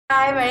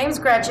Hi, my name is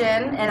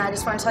Gretchen, and I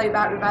just want to tell you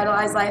about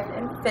Revitalize Life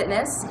and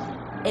Fitness.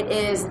 It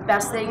is the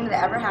best thing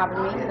that ever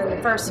happened to me. In the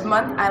first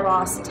month, I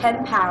lost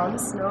 10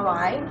 pounds, no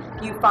lie.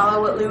 If you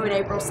follow what Lou and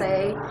April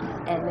say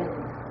and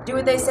do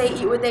what they say,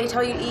 eat what they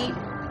tell you to eat,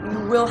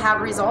 you will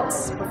have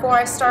results. Before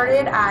I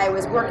started, I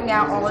was working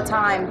out all the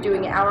time,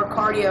 doing an hour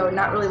cardio,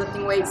 not really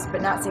lifting weights,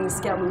 but not seeing the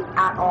scale move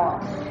at all,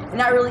 and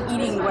not really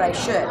eating what I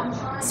should.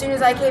 As soon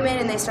as I came in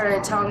and they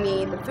started telling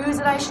me the foods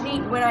that I should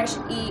eat, when I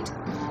should eat,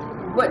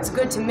 what's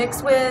good to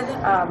mix with,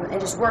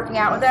 and just working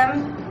out with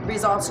them,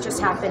 results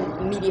just happen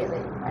immediately.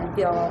 I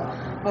feel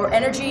more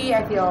energy,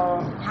 I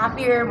feel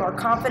happier, more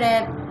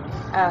confident,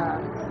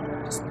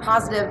 just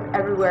positive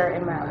everywhere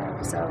in my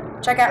life. So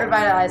check out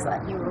Revitalize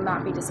Life. You will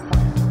not be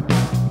disappointed.